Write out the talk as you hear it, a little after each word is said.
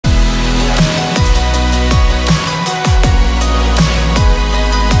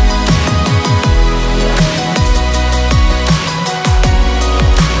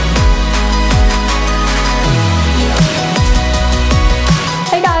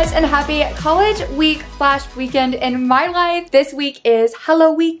and happy college week / weekend in my life. This week is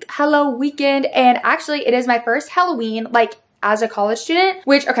Hello Weekend, and actually it is my first Halloween, like, as a college student,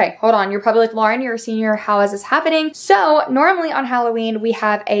 which, okay, hold on. You're probably like, Lauren, you're a senior. How is this happening? So normally on Halloween, we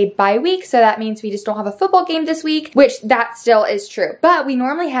have a bye week. So that means we just don't have a football game this week, which that still is true. But we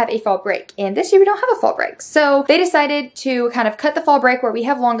normally have a fall break, and this year we don't have a fall break. So they decided to kind of cut the fall break where we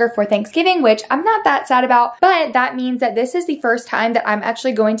have longer for Thanksgiving, which I'm not that sad about, but that means that this is the first time that I'm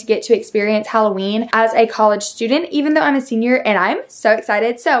actually going to get to experience Halloween as a college student, even though I'm a senior, and I'm so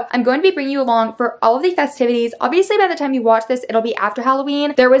excited. So I'm going to be bringing you along for all of the festivities. Obviously, by the time you watch this, it'll be after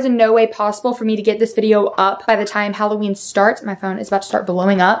Halloween. There was no way possible for me to get this video up by the time Halloween starts. My phone is about to start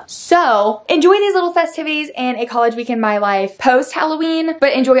blowing up. So enjoy these little festivities and a college week in my life post Halloween,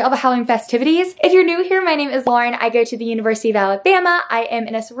 but enjoy all the Halloween festivities. If you're new here, my name is Lauren. I go to the University of Alabama. I am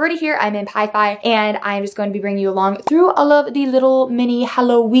in a sorority here. I'm in Pi Phi, and I'm just going to be bringing you along through all of the little mini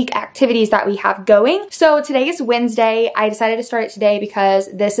Halloween week activities that we have going. So today is Wednesday. I decided to start it today because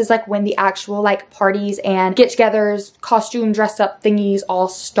this is like when the actual like parties and get-togethers, costume dress up thingies all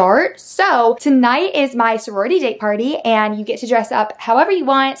start. So tonight is my sorority date party, and you get to dress up however you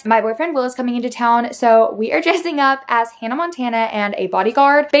want. My boyfriend Will is coming into town, so we are dressing up as Hannah Montana and a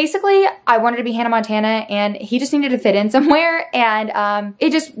bodyguard. Basically, I wanted to be Hannah Montana, and he just needed to fit in somewhere, and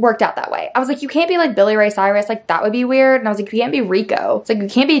it just worked out that way. I was like, you can't be like Billy Ray Cyrus, like that would be weird. And I was like, you can't be Rico. It's like, you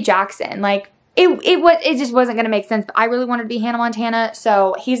can't be Jackson. Like, it just wasn't gonna make sense, but I really wanted to be Hannah Montana,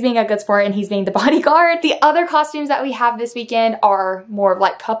 so he's being a good sport and he's being the bodyguard. The other costumes that we have this weekend are more of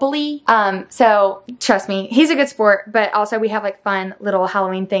like coupley, so trust me, he's a good sport, but also we have like fun little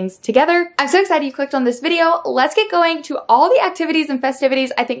Halloween things together. I'm so excited you clicked on this video. Let's get going to all the activities and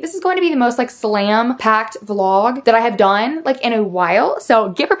festivities. I think this is going to be the most like slam-packed vlog that I have done like in a while, so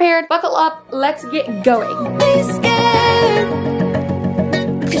get prepared, buckle up, let's get going. Be scared,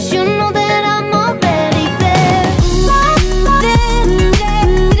 'cause you know that I'm already there.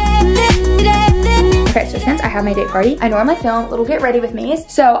 Okay, so since I have my date party, I normally film little get ready with me's.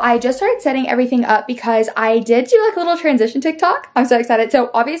 So I just started setting everything up because I did do like a little transition TikTok. I'm so excited.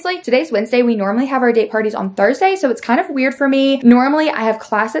 So obviously today's Wednesday. We normally have our date parties on Thursday, so it's kind of weird for me. Normally I have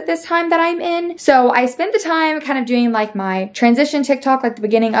class at this time that I'm in. So I spent the time kind of doing like my transition TikTok, like the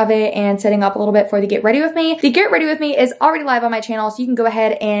beginning of it, and setting up a little bit for the get ready with me. The get ready with me is already live on my channel, so you can go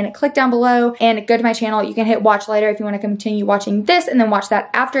ahead and click down below and go to my channel. You can hit watch later if you want to continue watching this, and then watch that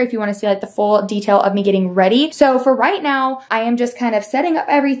after if you want to see like the full detail of me getting ready. So for right now, I am just kind of setting up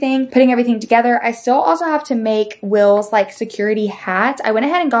everything, putting everything together. I still also have to make Will's like security hat. I went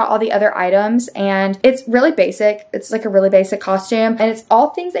ahead and got all the other items, and it's really basic. It's like a really basic costume, and it's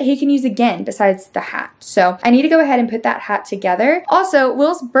all things that he can use again besides the hat. So I need to go ahead and put that hat together. Also,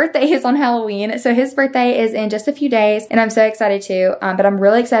 Will's birthday is on Halloween, so his birthday is in just a few days, and I'm so excited too. But I'm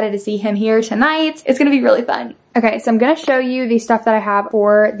really excited to see him here tonight. It's gonna be really fun. Okay, so I'm gonna show you the stuff that I have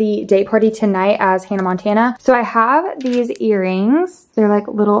for the date party tonight as Hannah Montana. So I have these earrings. They're like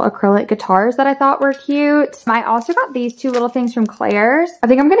little acrylic guitars that I thought were cute. I also got these two little things from Claire's. I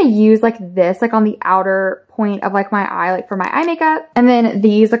think I'm gonna use like this, like on the outer point of like my eye, like for my eye makeup. And then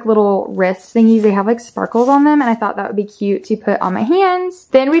these like little wrist thingies, they have like sparkles on them, and I thought that would be cute to put on my hands.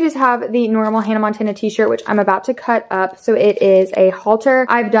 Then we just have the normal Hannah Montana t-shirt, which I'm about to cut up. So it is a halter.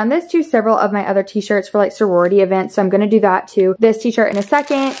 I've done this to several of my other t-shirts for like sorority events, so I'm gonna do that to this t-shirt in a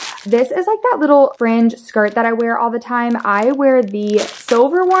second. This is like that little fringe skirt that I wear all the time. I wear the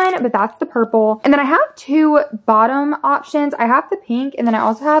silver one, but that's the purple. And then I have two bottom options. I have the pink, and then I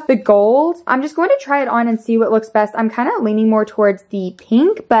also have the gold. I'm just going to try it on and see what looks best. I'm kind of leaning more towards the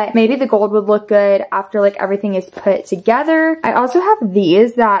pink, but maybe the gold would look good after like everything is put together. I also have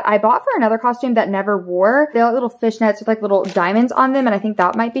these that I bought for another costume that never wore. They're like little fishnets with like little diamonds on them, and I think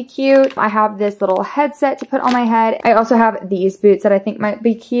that might be cute. I have this little headset to put on my head. I also have these boots that I think might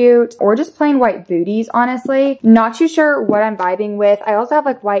be cute, or just plain white booties, honestly. Not too sure what I'm vibing with. I also have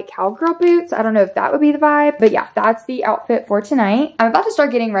like white cowgirl boots. I don't know if that would be the vibe, but yeah, that's the outfit for tonight. I'm about to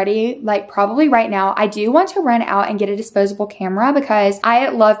start getting ready, like probably right now. I do want to run out and get a disposable camera because I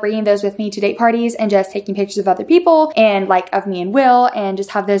love bringing those with me to date parties and just taking pictures of other people and like of me and Will, and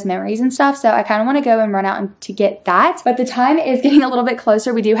just have those memories and stuff. So I kind of want to go and run out and to get that, but the time is getting a little bit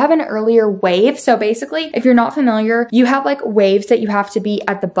closer. We do have an earlier wave. So basically, if you're not familiar, you have like waves that you have to be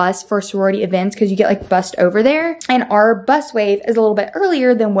at the bus for sorority events because you get like bussed over there, and our bus wave is a little bit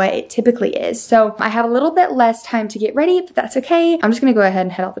earlier than what it typically is. So I have a little bit less time to get ready, but that's okay. I'm just gonna go ahead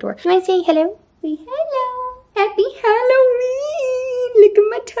and head out the door. You wanna say hello? Say hello. Happy Halloween. Look at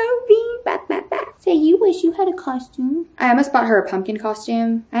my Toby. Bah, bah, bah. Say you wish you had a costume. I almost bought her a pumpkin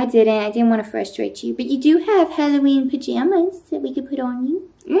costume. I didn't want to frustrate you, but you do have Halloween pajamas that we could put on you.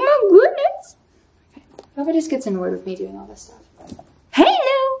 Oh my Probably just gets annoyed with me doing all this stuff.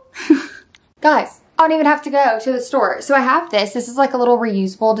 Hello! Guys, I don't even have to go to the store. So I have this. This is like a little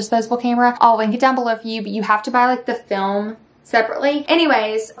reusable disposable camera. I'll link it down below for you, but you have to buy like the film separately.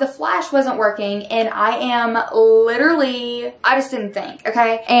 Anyways, the flash wasn't working and I am literally, I just didn't think,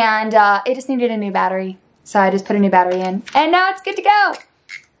 okay? And it just needed a new battery. So I just put a new battery in and now it's good to go.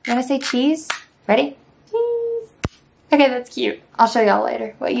 You wanna say cheese? Ready? Cheese. Okay, that's cute. I'll show y'all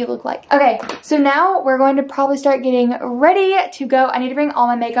later what you look like. Okay, so now we're going to probably start getting ready to go. I need to bring all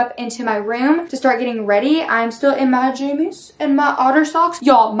my makeup into my room to start getting ready. I'm still in my jammies and my otter socks.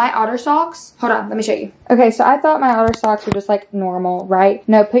 Y'all, my otter socks. Hold on, let me show you. Okay, so I thought my otter socks were just like normal, right?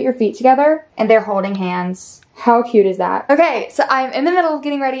 No, put your feet together and they're holding hands. How cute is that? Okay, so I'm in the middle of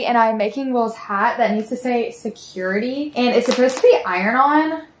getting ready and I'm making Will's hat that needs to say security. And it's supposed to be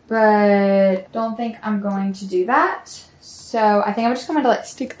iron-on, but don't think I'm going to do that. So I think I'm just going to like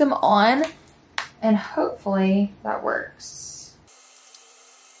stick them on and hopefully that works.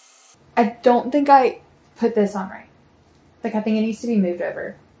 I don't think I put this on right. Like I think it needs to be moved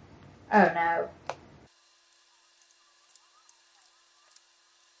over. Oh no.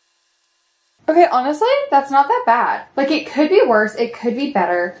 Okay, honestly, that's not that bad. Like it could be worse, it could be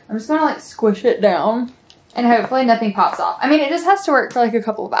better. I'm just gonna like squish it down and hopefully nothing pops off. I mean, it just has to work for like a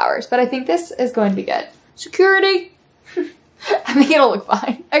couple of hours, but I think this is going to be good. Security. I think it'll look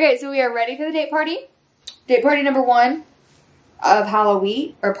fine. Okay, so we are ready for the date party. Date party number 1 of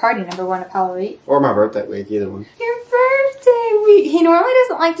Halloween, or party number 1 of Halloween. Or my birthday week, either one. Your birthday week. He normally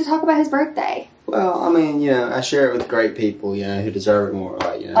doesn't like to talk about his birthday. Well, I mean, you know, I share it with great people, you know, who deserve it more,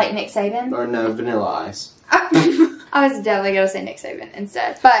 like, you know. Like Nick Saban? Or no, Vanilla Ice. I was definitely going to say Nick Saban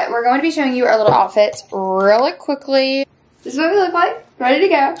instead. But we're going to be showing you our little outfits really quickly. This is what we look like. Ready to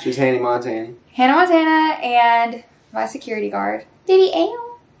go. She's Hannah Montana. Hannah Montana and my security guard. Baby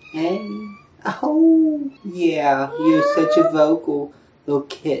Ale. Hey. Oh, yeah. You're such a vocal little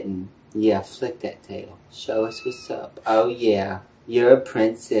kitten. Yeah, flick that tail. Show us what's up. Oh, yeah. You're a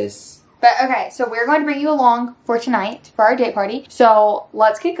princess. But okay, so we're going to bring you along for tonight for our date party. So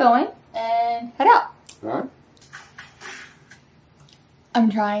let's get going and head out. All right. I'm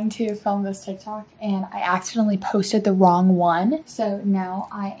trying to film this TikTok and I accidentally posted the wrong one. So now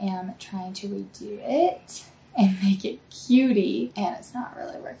I am trying to redo it and make it cutie and it's not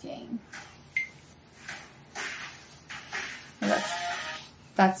really working.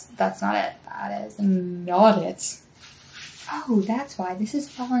 That's not it. That is not it. Oh, that's why this is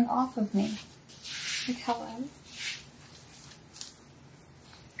falling off of me. Like, hello.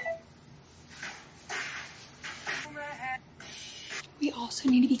 We also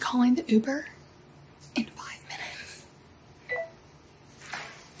need to be calling the Uber in 5 minutes.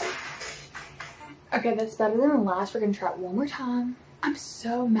 Okay, that's better than the last. We're gonna try it one more time. I'm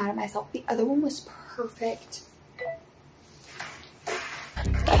so mad at myself. The other one was perfect.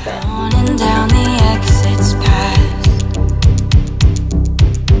 That's it. On and down the exits past,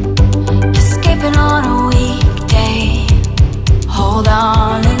 escaping on a weekday. Hold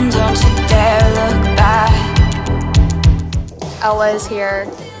on and don't you dare look back. Ella is here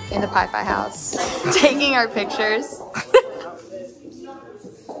in the Pi-Fi house, taking our pictures.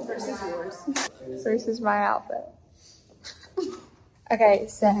 Versus yours. Versus my outfit. Okay,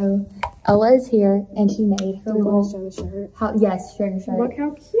 so Ella is here and she made her little show the shirt. Yes, show the shirt. Look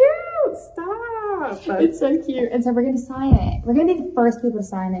how cute! Stop! It's so cute. And so we're gonna sign it. We're gonna be the first people to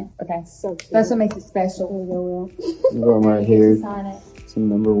sign it. Okay. So cute. That's what makes it special. There you go, Will. You're going right here. Sign it. It's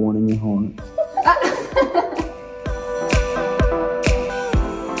number 1 in your heart.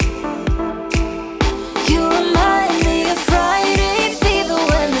 You remind me of Friday fever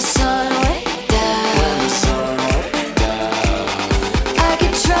when the sun went down. I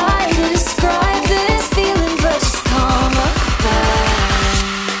could try to describe this feeling, but just come back.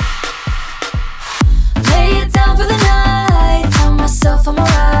 Lay it down for the night. Tell myself I'm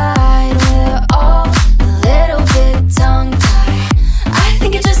alright. We're all a little bit tongue-tied. I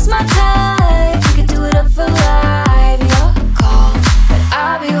think it's just my type. We could do it up for life. Your call, but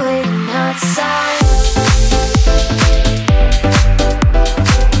I'll be waiting outside.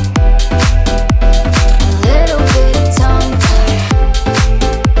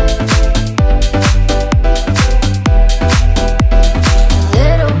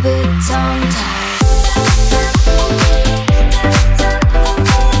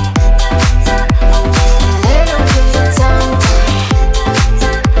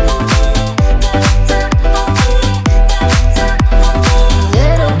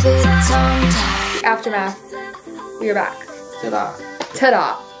 Aftermath. We are back. Ta-da.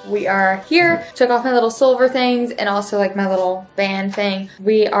 Ta-da. We are here. Took off my little silver things and also like my little band thing.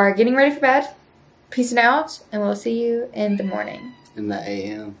 We are getting ready for bed. Peace out, and we'll see you in the morning. In the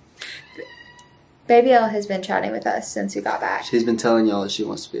AM. Baby L has been chatting with us since we got back. She's been telling y'all that she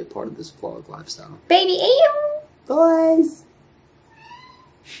wants to be a part of this vlog lifestyle. Baby L! Boys!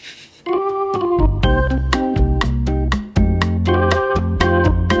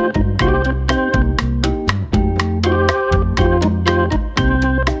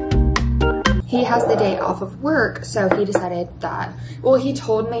 He has the day off of work, so he decided that, well, he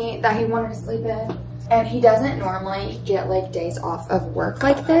told me that he wanted to sleep in, and he doesn't normally get like days off of work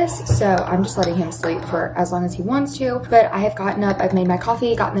like this, so I'm just letting him sleep for as long as he wants to. But I have gotten up, I've made my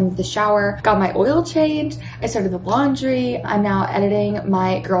coffee, gotten into the shower, got my oil changed, I started the laundry. I'm now editing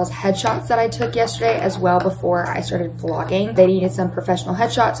my girls' headshots that I took yesterday as well before I started vlogging. They needed some professional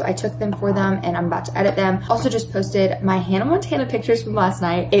headshots, so I took them for them, and I'm about to edit them. Also just posted my Hannah Montana pictures from last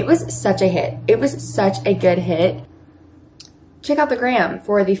night. It was such a hit. It was such a good hit. Check out the gram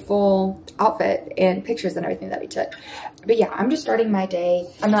for the full outfit and pictures and everything that we took. But yeah, I'm just starting my day.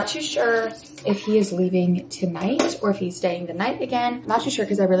 I'm not too sure if he is leaving tonight or if he's staying the night again. Not too sure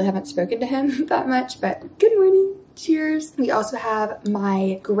because I really haven't spoken to him that much, but good morning. Cheers. We also have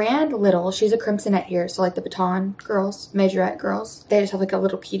my grand little, she's a crimsonette here, so like the baton girls, majorette girls. They just have like a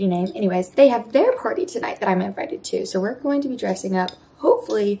little cutie name. Anyways, they have their party tonight that I'm invited to. So we're going to be dressing up,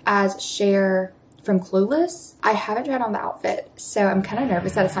 hopefully as Cher from Clueless. I haven't tried on the outfit, so I'm kind of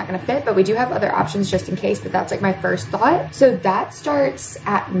nervous that it's not going to fit, but we do have other options just in case, but that's like my first thought. So that starts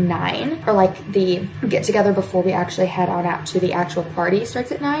at 9, or like the get together before we actually head on out to the actual party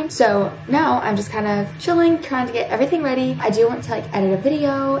starts at 9. So now I'm just kind of chilling, trying to get everything ready. I do want to like edit a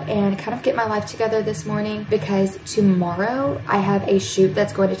video and kind of get my life together this morning because tomorrow I have a shoot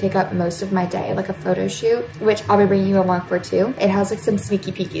that's going to take up most of my day, like a photo shoot, which I'll be bringing you along for too. It has like some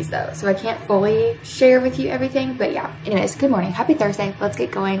sneaky peekies though, so I can't fully share with you everything, but yeah. Anyways, good morning. Happy Thursday. Let's get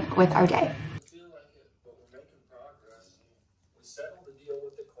going with our day.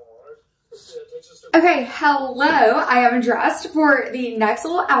 Okay, hello. I am dressed for the next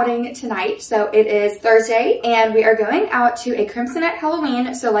little outing tonight. So it is Thursday and we are going out to a Crimsonette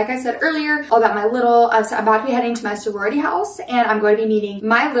Halloween. So like I said earlier, all about my little, so I'm about to be heading to my sorority house and I'm going to be meeting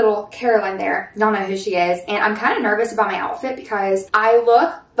my little Caroline there. Y'all know who she is. And I'm kind of nervous about my outfit because I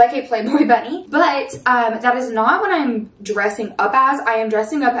look like a Playboy bunny, but that is not what I'm dressing up as. I am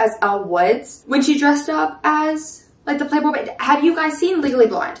dressing up as Elle Woods when she dressed up as like the Playboy bunny. Have you guys seen Legally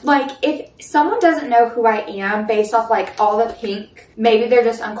Blonde? Like if someone doesn't know who I am based off like all the pink, maybe they're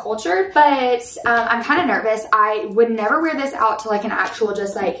just uncultured, but I'm kind of nervous. I would never wear this out to like an actual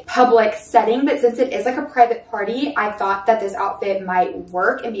just like public setting, but since it is like a private party, I thought that this outfit might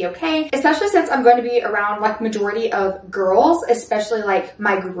work and be okay, especially since I'm going to be around like majority of girls, especially like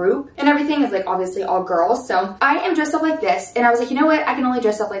my group and everything is like obviously all girls. So I am dressed up like this and I was like, you know what? I can only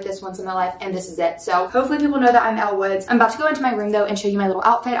dress up like this once in my life and this is it. So hopefully people know that I'm Elle Woods. I'm about to go into my room though and show you my little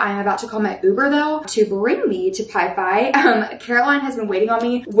outfit. I am about to call my Uber though to bring me to Pi Phi. Caroline has been waiting on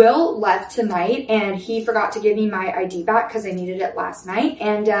me. Will left tonight and he forgot to give me my ID back because I needed it last night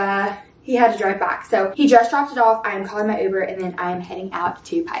and he had to drive back. So he just dropped it off. I am calling my Uber and then I am heading out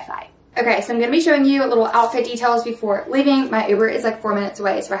to Pi Phi. Okay, so I'm going to be showing you little outfit details before leaving. My Uber is like 4 minutes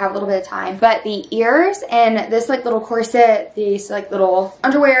away, so I have a little bit of time. But the ears and this like little corset, these like little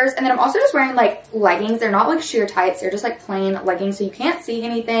underwears, and then I'm also just wearing like leggings. They're not like sheer tights. They're just like plain leggings, so you can't see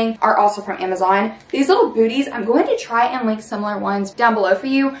anything, are also from Amazon. These little booties, I'm going to try and link similar ones down below for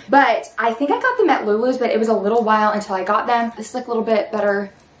you. But I think I got them at Lulu's, but it was a little while until I got them. This is like a little bit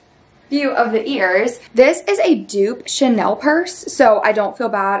better view of the ears. This is a dupe Chanel purse, so I don't feel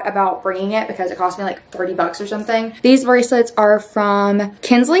bad about bringing it because it cost me like 30 bucks or something. These bracelets are from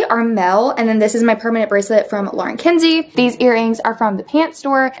Kinsley Armel, and then this is my permanent bracelet from Lauren Kinsey. These earrings are from the pants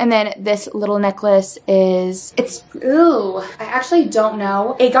store, and then this little necklace is, ooh, I actually don't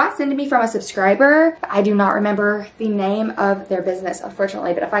know. It got sent to me from a subscriber. I do not remember the name of their business,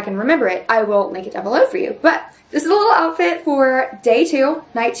 unfortunately, but if I can remember it, I will link it down below for you. But this is a little outfit for day 2,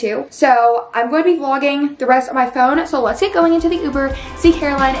 night 2. So I'm going to be vlogging the rest on my phone. So let's get going into the Uber, see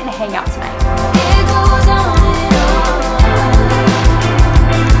Caroline, and hang out tonight. It goes on and on.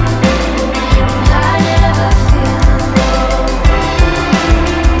 I never feel low.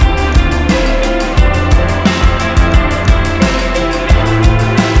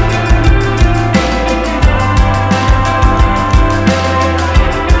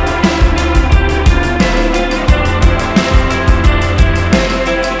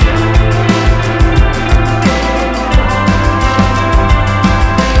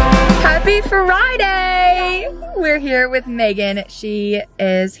 Happy Friday! with Megan. She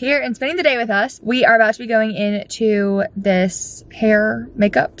is here and spending the day with us. We are about to be going into this hair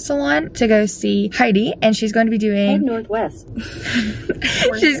makeup salon to go see Heidi, and she's going to be doing Head northwest.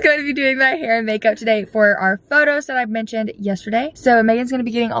 she's going to be doing my hair and makeup today for our photos that I mentioned yesterday. So Megan's going to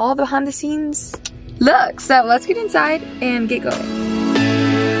be getting all the behind the scenes looks. So let's get inside and get going.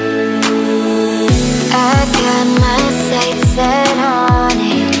 I got my sights set on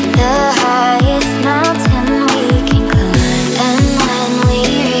it, the highest mountain we can climb. And when we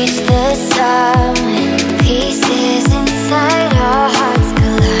reach the summit, pieces inside our hearts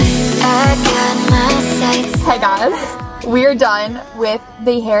collide. I got my sights set. Hey guys, we're done with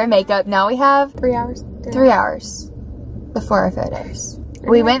the hair and makeup. Now we have 3 hours. 3 hours before our photos.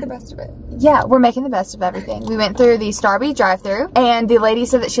 We went the best of it. Yeah, we're making the best of everything. We went through the Starbucks drive-thru, and the lady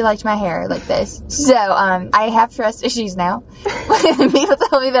said that she liked my hair like this. So, I have trust issues now. People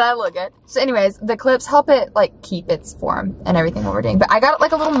tell me that I look good. So anyways, the clips help it, like, keep its form and everything what we're doing. But I got,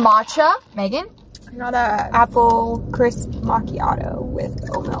 like, a little matcha. Megan? I got a apple crisp macchiato with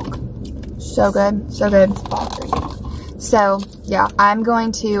oat milk. So good. So good. So, yeah, I'm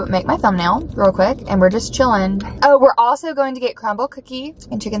going to make my thumbnail real quick, and we're just chilling. Oh, we're also going to get crumble cookie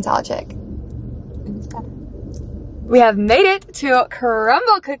and chicken salad chick. We have made it to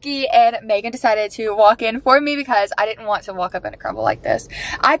crumble cookie, and Megan decided to walk in for me because I didn't want to walk up in a crumble like this.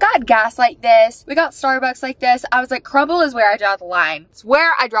 I got gas like this. We got Starbucks like this. I was like, crumble is where I draw the line. It's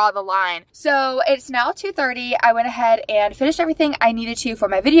where I draw the line. So it's now 2:30. I went ahead and finished everything I needed to for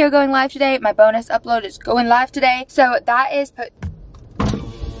my video going live today. My bonus upload is going live today. So that is put.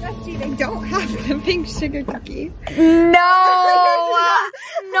 Bestie, they don't have the pink sugar cookie. No,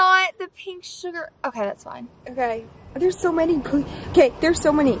 not the pink sugar. Okay, that's fine. Okay. There's so many. Okay, there's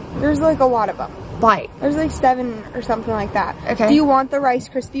so many. There's like a lot of them. Like, there's like 7 or something like that. Okay. Do you want the Rice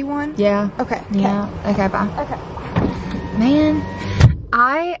Krispie one? Yeah. Okay. Yeah. Okay, bye. Okay. Man,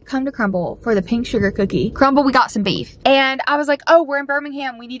 I come to Crumble for the pink sugar cookie. Crumble, we got some beef. And I was like, oh, we're in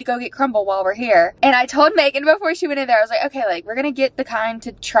Birmingham. We need to go get Crumble while we're here. And I told Megan before she went in there, I was like, okay, like, we're gonna get the kind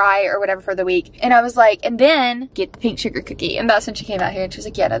to try or whatever for the week. And I was like, and then get the pink sugar cookie. And that's when she came out here and she was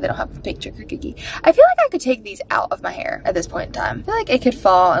like, yeah, no, they don't have a pink sugar cookie. I feel like I could take these out of my hair at this point in time. I feel like it could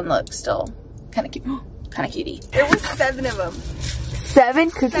fall and look still kind of cute. Kind of cutie. There was 7 of them.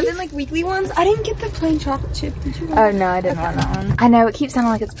 7 cookies? 7 like weekly ones. I didn't get the plain chocolate chip. Did you? Oh no, I didn't want that one. I know, it keeps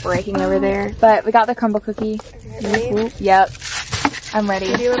sounding like it's breaking over there. But we got the crumble cookie. Okay, ready? Yep. I'm ready.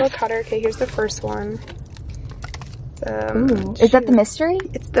 Give you a little cutter. Okay, here's the first one. Ooh, is that the mystery?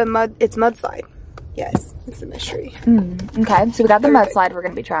 It's the mudslide. Yes, it's the mystery. Okay, so we got the mudslide we're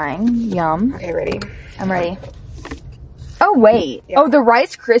gonna be trying. Yum. Okay, ready? I'm ready. Oh wait. Yeah. Oh, the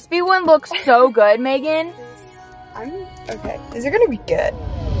Rice Krispie one looks so good, Megan. Okay. These are gonna be good.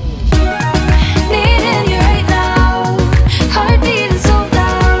 Needing you right now, heart beating so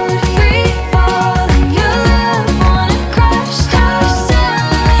loud, free falling, your love wanna crash down,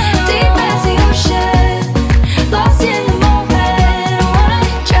 deep as the ocean, lost in the moment,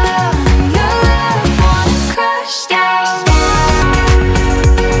 wanna drown, your love wanna crash down,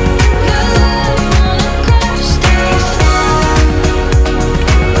 your love wanna crash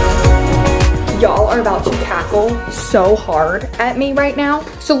down. Y'all are about to cackle so hard at me right now.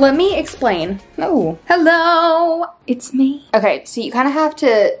 So let me explain. Oh, hello, it's me. Okay, so you kind of have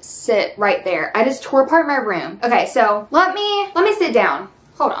to sit right there. I just tore apart my room. Okay, so let me sit down.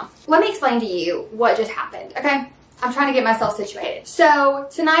 Hold on. Let me explain to you what just happened, okay? I'm trying to get myself situated. So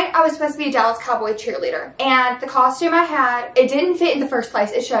tonight I was supposed to be a Dallas Cowboy cheerleader, and the costume I had, it didn't fit in the first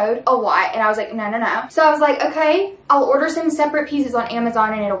place. It showed a lot, and I was like, no, no, no. So I was like, okay, I'll order some separate pieces on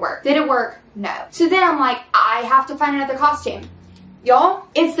Amazon and it'll work. Did it work? No. So then I'm like, I have to find another costume. Y'all,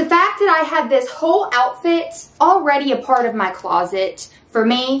 it's the fact that I had this whole outfit already a part of my closet for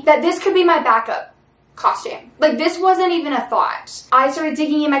me, that this could be my backup costume. Like, this wasn't even a thought. I started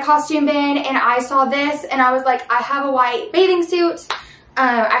digging in my costume bin and I saw this and I was like, I have a white bathing suit.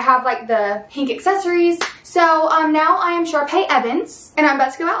 I have like the pink accessories. So now I am Sharpay Evans and I'm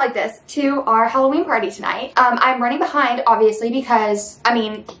about to go out like this to our Halloween party tonight. I'm running behind obviously because, I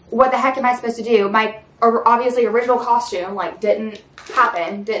mean, what the heck am I supposed to do? My obviously original costume like didn't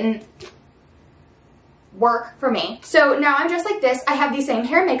work for me. So now I'm dressed like this. I have the same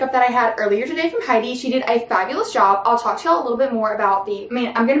hair and makeup that I had earlier today from Heidi. She did a fabulous job. I'll talk to y'all a little bit more about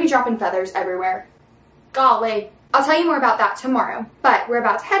I'm gonna be dropping feathers everywhere. Golly. I'll tell you more about that tomorrow, but we're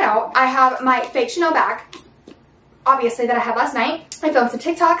about to head out. I have my fake Chanel bag, obviously, that I had last night. I filmed some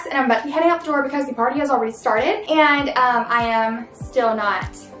TikToks and I'm about to be heading out the door because the party has already started and I am still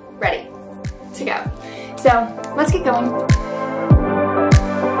not ready to go. So let's get going.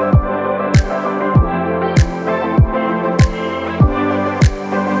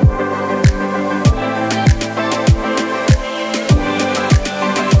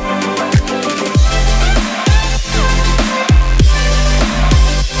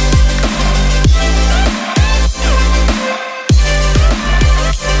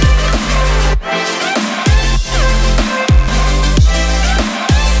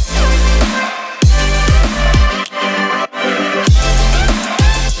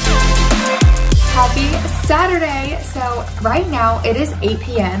 it is 8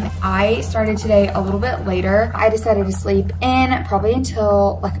 p.m. I started today a little bit later. I decided to sleep in probably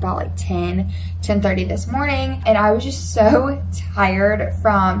until like about like 10:30 this morning, and I was just so tired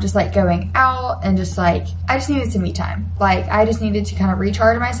from just like going out and just like, I just needed some me time. Like I just needed to kind of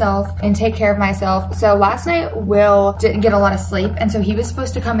recharge myself and take care of myself. So last night Will didn't get a lot of sleep, and so he was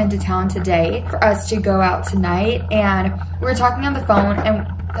supposed to come into town today for us to go out tonight, and we were talking on the phone, and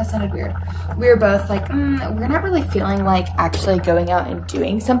that sounded weird. We were both like, we're not really feeling like actually going out and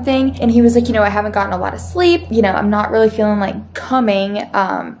doing something. And he was like, you know, I haven't gotten a lot of sleep. You know, I'm not really feeling like coming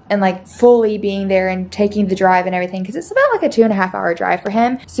and like fully being there and taking the drive and everything, because it's about like a 2.5 hour drive for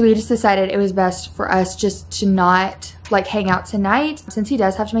him. So we just decided it was best for us just to not like hang out tonight since he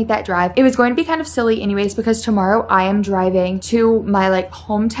does have to make that drive. It was going to be kind of silly anyways, because tomorrow I am driving to my like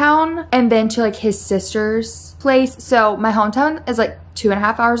hometown and then to like his sister's place. So my hometown is like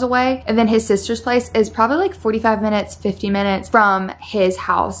 2.5 hours away, and then his sister's place is probably like 45 minutes, 50 minutes from his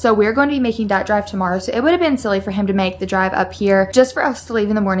house. So we're going to be making that drive tomorrow. So it would have been silly for him to make the drive up here just for us to leave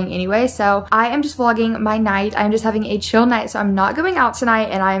in the morning anyway. So I am just vlogging my night. I'm just having a chill night. So I'm not going out tonight,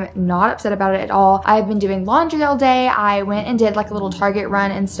 and I'm not upset about it at all. I've been doing laundry all day. I went and did like a little Target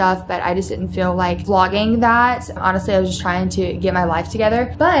run and stuff, but I just didn't feel like vlogging that. Honestly, I was just trying to get my life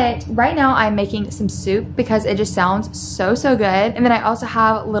together. But right now I'm making some soup because it just sounds so good. And then I also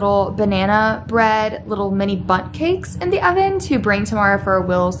have little banana bread, little mini bundt cakes in the oven to bring tomorrow for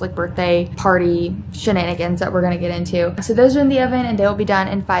Will's like birthday party shenanigans that we're gonna get into. So those are in the oven and they will be done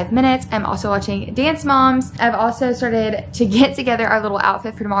in 5 minutes. I'm also watching Dance Moms. I've also started to get together our little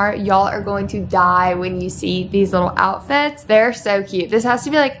outfit for tomorrow. Y'all are going to die when you see these little outfits. They're so cute. This has to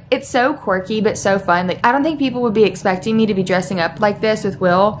be like, it's so quirky but so fun. Like I don't think people would be expecting me to be dressing up like this with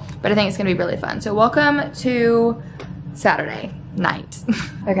Will, but I think it's gonna be really fun. So welcome to Saturday night.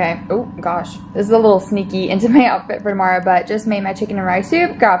 Okay, oh gosh, this is a little sneaky into my outfit for tomorrow, but just made my chicken and rice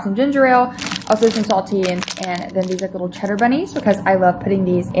soup, grabbed some ginger ale, also some saltines, and then these like little cheddar bunnies because I love putting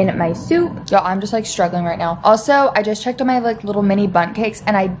these in my soup. Y'all, I'm just like struggling right now. Also, I just checked on my like little mini bundt cakes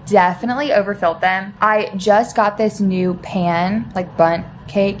and I definitely overfilled them. I just got this new pan, like bundt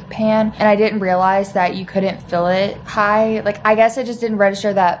cake pan, and I didn't realize that you couldn't fill it high. Like I guess I just didn't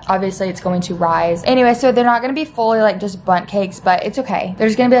register that obviously it's going to rise. Anyway, so they're not gonna be fully like just bundt cakes, but it's okay. They're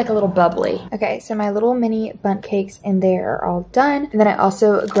just gonna be like a little bubbly. Okay, so my little mini bundt cakes in there are all done. And then I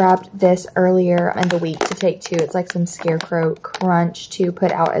also grabbed this earlier in the week to take too. It's like some Scarecrow Crunch to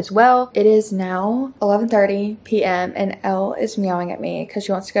put out as well. It is now 11:30 p.m. and Elle is meowing at me because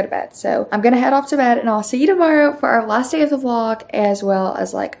she wants to go to bed. So I'm gonna head off to bed and I'll see you tomorrow for our last day of the vlog, as well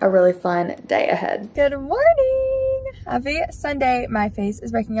as like a really fun day ahead. Good morning! Happy Sunday. My face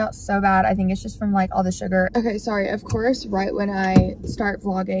is breaking out so bad. I think it's just from like all the sugar. Okay, sorry. Of course, right when I start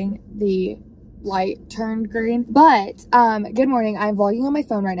vlogging, the light turned green. But good morning. I'm vlogging on my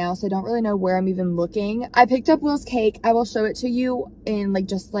phone right now, so I don't really know where I'm even looking. I picked up Will's cake. I will show it to you in like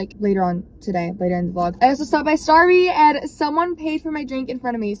just like later on today, later in the vlog. I also stopped by Starby and someone paid for my drink in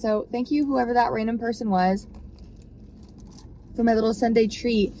front of me, so thank you whoever that random person was for my little Sunday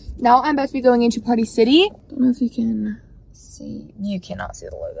treat. Now I'm about to be going into Party City. Don't know if you can see. You cannot see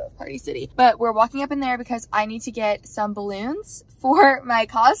the logo of Party City. But we're walking up in there because I need to get some balloons for my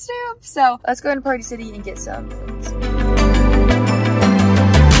costume. So let's go into Party City and get some balloons.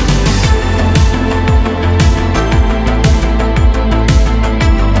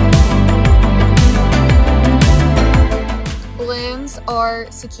 Are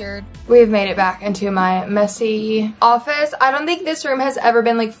secured. We've made it back into my messy office. I don't think this room has ever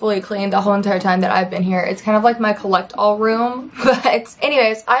been like fully cleaned the whole entire time that I've been here. It's kind of like my collect all room. But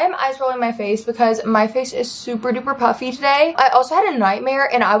anyways, I am ice rolling my face because my face is super duper puffy today. I also had a nightmare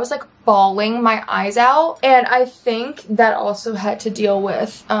and I was like bawling my eyes out, and I think that also had to deal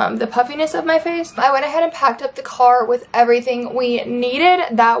with the puffiness of my face. I went ahead and packed up the car with everything we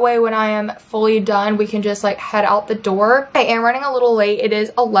needed. That way when I am fully done, we can just like head out the door. I am running a little late. It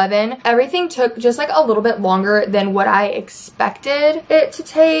is 11. Everything took just like a little bit longer than what I expected it to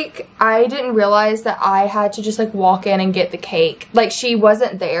take. I didn't realize that I had to just like walk in and get the cake. Like she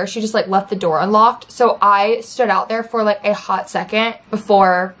wasn't there. She just like left the door unlocked. So I stood out there for like a hot second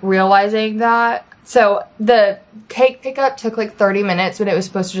before realizing that. So the cake pickup took like 30 minutes when it was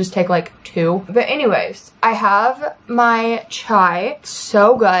supposed to just take like 2. But anyways, I have my chai. It's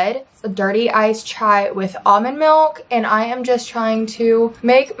so good. It's a dirty iced chai with almond milk, and I am just trying to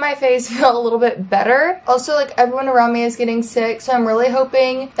make my face feel a little bit better. Also, like everyone around me is getting sick, so I'm really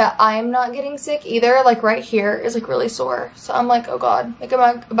hoping that I'm not getting sick either. Like right here is like really sore. So I'm like, oh god, like am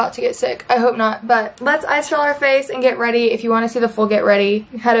I about to get sick? I hope not. But let's ice roll our face and get ready. If you want to see the full get ready,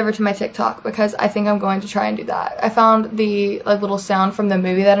 head over to my TikTok because I think I'm going to try and do that. I found the like little sound from the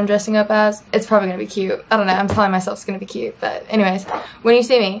movie that I'm dressing up as. It's probably gonna be cute. I don't know, I'm telling myself it's gonna be cute, but anyways, when you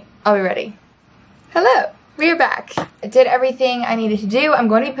see me, I'll be ready. Hello, we are back. I did everything I needed to do. I'm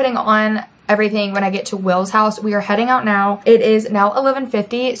going to be putting on everything when I get to Will's house. We are heading out now. It is now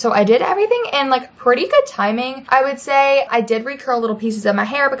 11:50, so I did everything in like pretty good timing. I would say I did recurl little pieces of my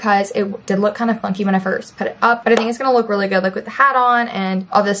hair because it did look kind of funky when I first put it up, but I think it's gonna look really good like with the hat on and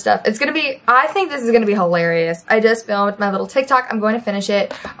all this stuff. It's gonna be, I think this is gonna be hilarious. I just filmed my little TikTok. I'm going to finish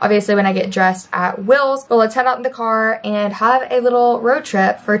it obviously when I get dressed at Will's, but let's head out in the car and have a little road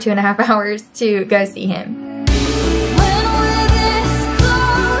trip for 2.5 hours to go see him.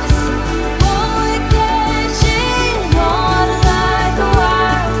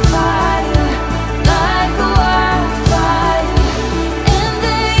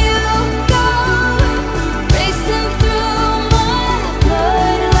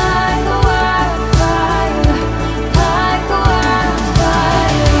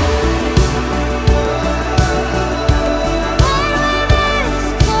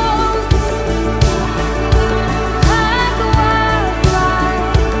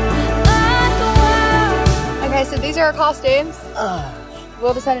 Our costumes.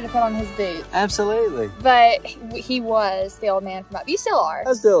 Will decided to put on his boots. Absolutely. But he was the old man from up. You still are.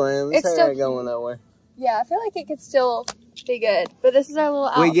 I still am. It's still going that way. Yeah, I feel like it could still be good. But this is our little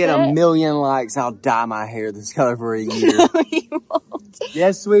outfit. We get 1,000,000 likes, I'll dye my hair this color for a year. No, you won't.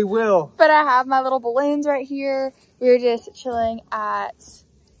 Yes, we will. But I have my little balloons right here. We were just chilling at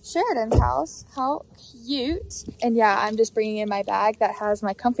Sheridan's house. How cute. And yeah, I'm just bringing in my bag that has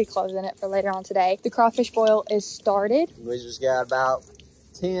my comfy clothes in it for later on today. The crawfish boil is started. We just got about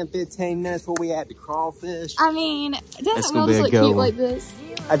 10-15 minutes before we at the crawfish. I mean, doesn't Will just look cute like this?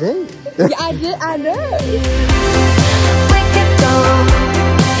 I do. Yeah, I know. We could go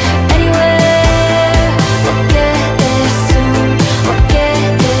anywhere. We'll get there soon. We'll get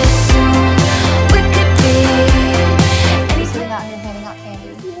there soon. We could be. We're sitting out here handing out candy.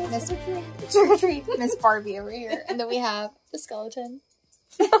 Miss Trick or Treat, Miss Barbie over here, and then we have the skeleton.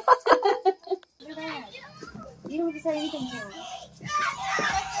 You don't have to say anything to me.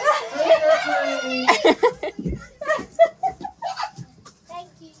 Thank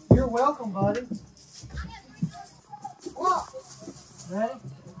you. You're welcome, buddy. Well, Ready?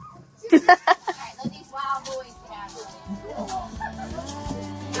 alright, let these wild boys get out of here.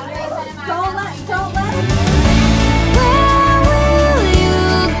 Don't let Where will you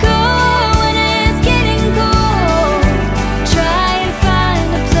go when it's getting cold? Try and find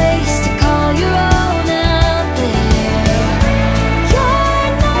a place to call your own out there.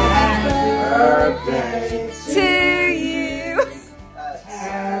 You're not Birthday To you.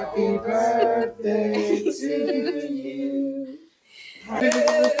 Happy birthday to you.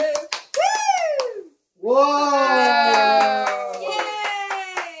 Whoa!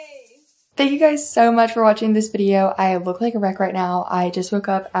 Thank you guys so much for watching this video. I look like a wreck right now. I just woke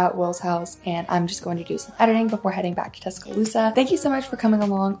up at Will's house and I'm just going to do some editing before heading back to Tuscaloosa. Thank you so much for coming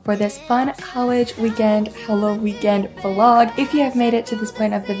along for this fun college weekend, hello weekend vlog. If you have made it to this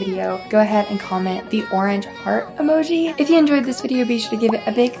point of the video, go ahead and comment the orange heart emoji. If you enjoyed this video, be sure to give it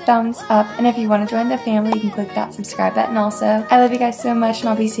a big thumbs up. And if you want to join the family, you can click that subscribe button also. I love you guys so much and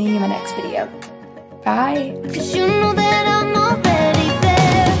I'll be seeing you in my next video. Bye. 'Cause you know that I'm already